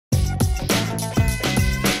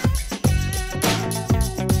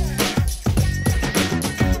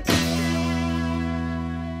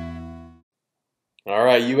All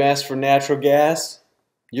right, you asked for natural gas,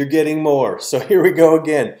 you're getting more. So here we go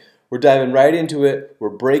again. We're diving right into it. We're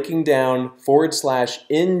breaking down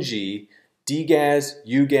 /NG, DGAZ,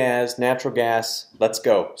 UGAZ, natural gas. Let's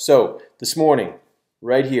go. So this morning,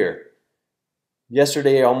 right here,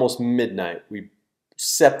 yesterday almost midnight, we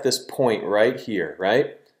set this point right here, right?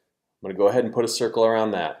 I'm going to go ahead and put a circle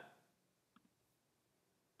around that.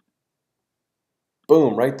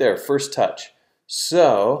 Boom, right there, first touch.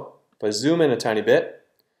 So if I zoom in a tiny bit,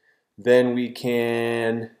 then we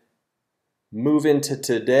can move into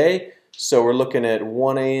today. So we're looking at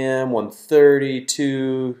 1 a.m., 1:30,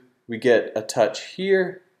 2. We get a touch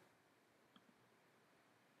here.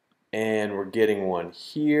 And we're getting one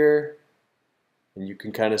here. And you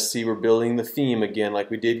can kind of see we're building the theme again like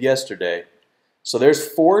we did yesterday. So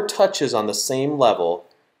there's 4 touches on the same level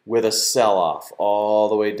with a sell-off all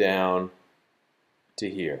the way down to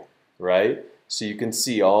here, right? So you can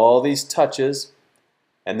see all these touches.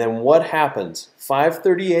 And then what happens?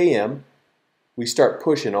 5:30 a.m., we start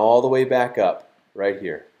pushing all the way back up right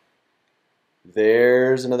here.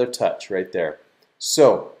 There's another touch right there.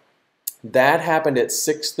 So that happened at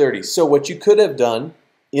 6:30. So what you could have done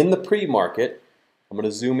in the pre-market, I'm going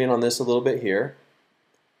to zoom in on this a little bit here,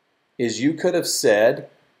 is you could have said,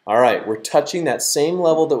 all right, we're touching that same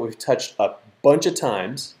level that we've touched a bunch of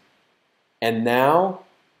times, and now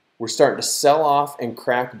we're starting to sell off and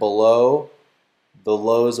crack below the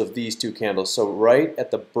lows of these 2 candles. So right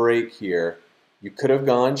at the break here, you could have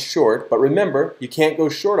gone short, but remember, you can't go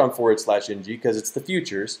short on /NG because it's the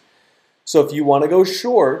futures. So if you want to go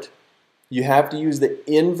short, you have to use the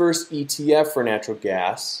inverse ETF for natural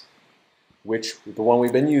gas, which the one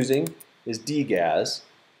we've been using is DGAZ.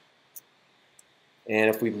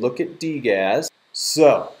 And if we look at DGAZ,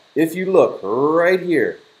 so if you look right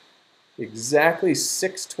here, exactly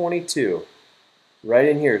 622, right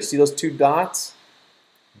in here, see those 2 dots?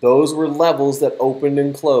 Those were levels that opened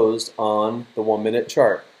and closed on the 1-minute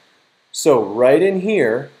chart. So right in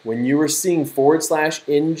here, when you were seeing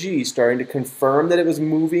 /NG starting to confirm that it was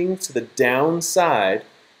moving to the downside,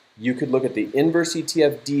 you could look at the inverse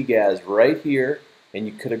ETF DGAZ right here, and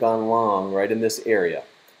you could have gone long right in this area.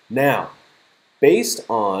 Now, based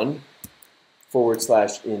on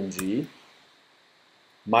 /NG,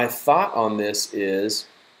 my thought on this is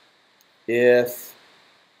if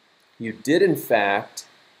you did in fact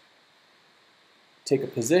take a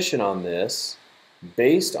position on this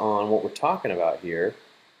based on what we're talking about here,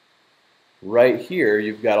 right here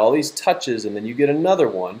you've got all these touches and then you get another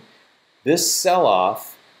one. This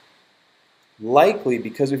sell-off, likely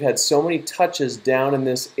because we've had so many touches down in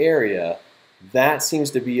this area, that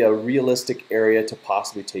seems to be a realistic area to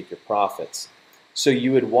possibly take your profits. So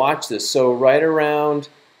you would watch this. So right around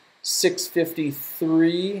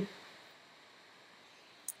 6:53,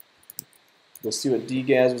 we'll see what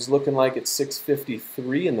DGAZ was looking like at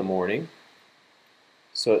 6:53 in the morning.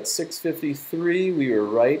 So at 6:53, we were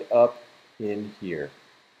right up in here.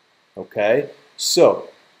 Okay? So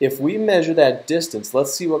if we measure that distance,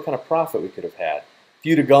 let's see what kind of profit we could have had. If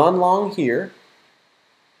you'd have gone long here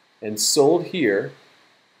and sold here,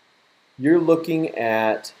 you're looking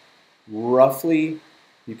at roughly,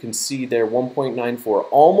 you can see there, 1.94,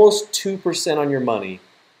 almost 2% on your money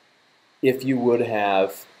if you would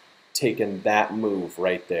have taken that move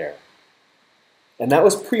right there. And that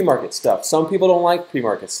was pre-market stuff. Some people don't like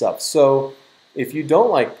pre-market stuff. So if you don't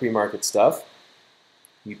like pre-market stuff,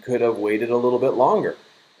 you could have waited a little bit longer.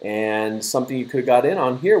 And something you could have got in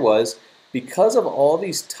on here was, because of all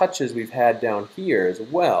these touches we've had down here as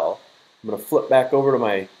well, I'm going to flip back over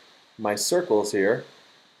to my circles here.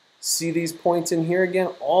 See these points in here again?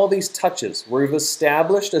 All these touches where we've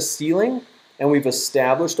established a ceiling and we've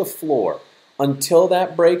established a floor. Until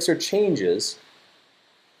that breaks or changes,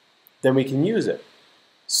 then we can use it.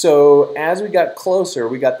 So as we got closer,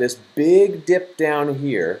 we got this big dip down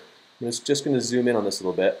here. I'm just going to zoom in on this a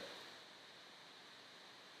little bit.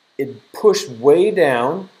 It pushed way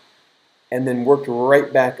down and then worked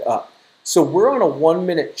right back up. So we're on a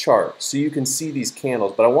 1-minute chart, so you can see these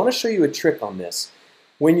candles. But I want to show you a trick on this.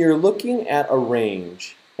 When you're looking at a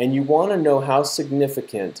range and you want to know how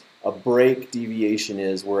significant a break deviation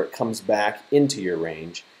is where it comes back into your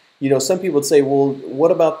range, you know, some people would say, well,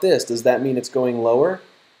 what about this? Does that mean it's going lower?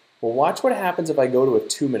 Well, watch what happens if I go to a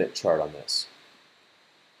 2-minute chart on this.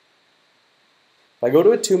 If I go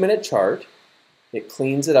to a 2-minute chart, it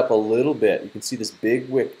cleans it up a little bit. You can see this big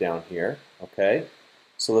wick down here, okay?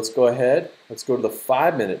 So let's go ahead, let's go to the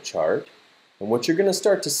 5-minute chart. And what you're going to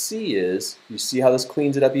start to see is, you see how this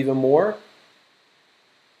cleans it up even more?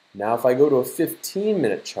 Now if I go to a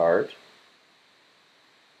 15-minute chart,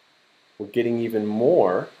 we're getting even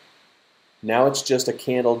more Now it's just a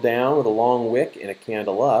candle down with a long wick and a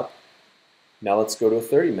candle up. Now let's go to a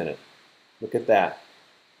 30-minute. Look at that.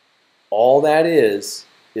 All that is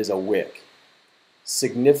a wick.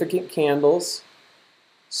 Significant candles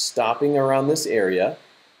stopping around this area,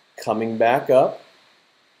 coming back up,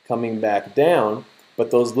 coming back down, but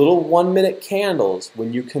those little 1-minute candles,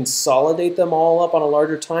 when you consolidate them all up on a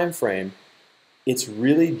larger time frame, it's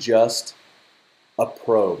really just a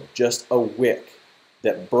probe, just a wick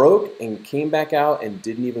that broke and came back out and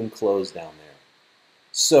didn't even close down there.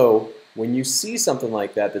 So when you see something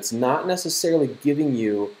like that that's not necessarily giving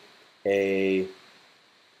you a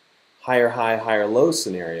higher high, higher low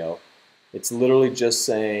scenario, it's literally just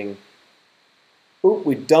saying, oop,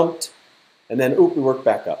 we dumped, and then oop, we worked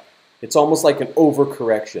back up. It's almost like an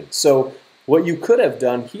overcorrection. So what you could have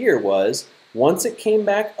done here was, once it came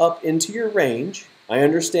back up into your range, I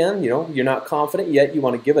understand, you're not confident yet, you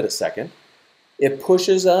want to give it a second. It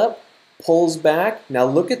pushes up, pulls back. Now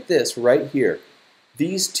look at this right here.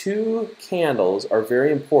 These two candles are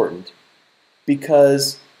very important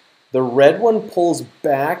because the red one pulls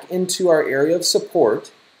back into our area of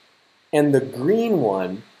support and the green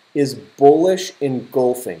one is bullish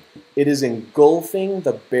engulfing. It is engulfing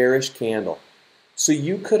the bearish candle. So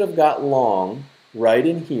you could have got long right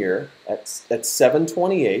in here at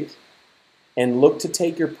 728 and look to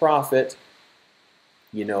take your profit.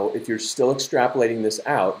 If you're still extrapolating this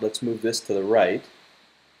out, let's move this to the right.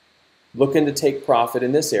 Looking to take profit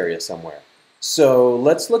in this area somewhere. So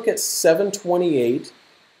let's look at 728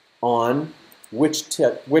 on which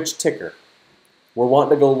ticker. We're wanting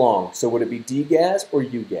to go long. So would it be DGAZ or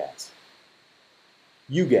UGAZ?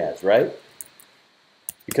 UGAZ, right?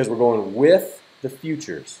 Because we're going with the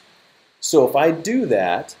futures. So if I do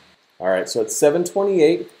that, all right, so at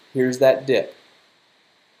 728, here's that dip.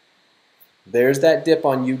 There's that dip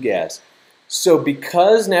on UGAZ. So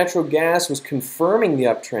because natural gas was confirming the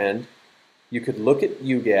uptrend, you could look at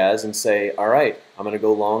UGAZ and say, all right, I'm going to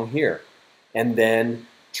go long here. And then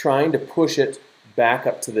trying to push it back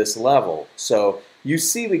up to this level. So you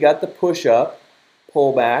see we got the push up,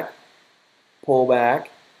 pull back,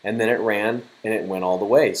 and then it ran and it went all the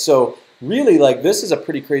way. So really, this is a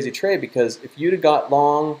pretty crazy trade because if you'd have got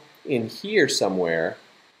long in here somewhere,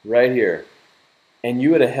 right here, and you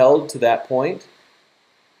would have held to that point,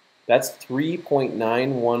 that's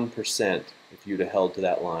 3.91% if you'd have held to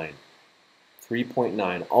that line.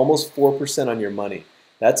 3.9, almost 4% on your money.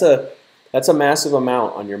 That's a massive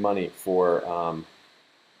amount on your money for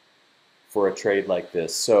a trade like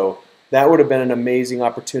this. So that would have been an amazing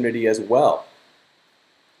opportunity as well.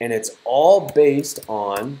 And it's all based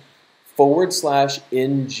on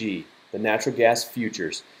 /NG, the natural gas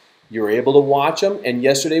futures. You were able to watch them, and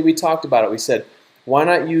yesterday we talked about it. We said, why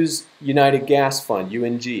not use United Gas Fund,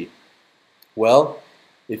 UNG? Well,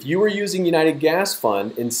 if you were using United Gas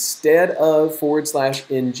Fund instead of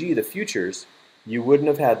 /NG, the futures, you wouldn't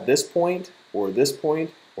have had this point, or this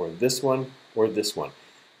point, or this one, or this one.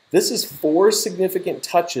 This is 4 significant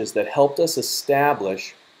touches that helped us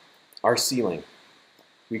establish our ceiling.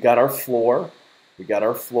 We got our floor. We got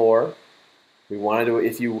our floor. We wanted to,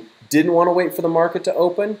 if you didn't want to wait for the market to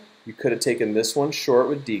open, you could have taken this one short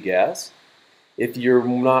with DGAZ. If you're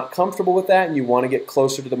not comfortable with that and you want to get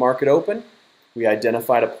closer to the market open, we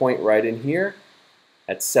identified a point right in here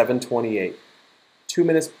at 728, 2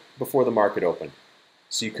 minutes before the market opened.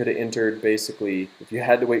 So you could have entered basically, if you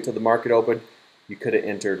had to wait till the market opened, you could have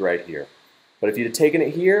entered right here. But if you'd have taken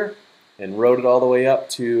it here and rode it all the way up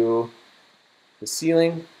to the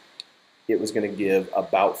ceiling, it was going to give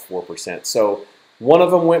about 4%. So one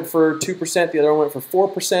of them went for 2%, the other one went for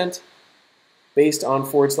 4% based on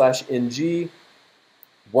 /NG,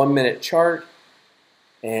 1 minute chart.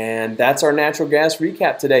 And that's our natural gas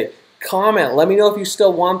recap today. Comment, let me know if you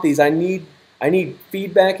still want these. I need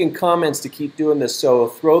feedback and comments to keep doing this. So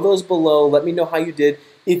throw those below. Let me know how you did.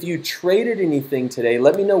 If you traded anything today,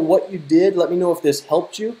 let me know what you did. Let me know if this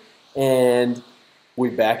helped you. And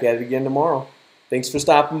we'll be back at it again tomorrow. Thanks for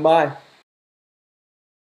stopping by.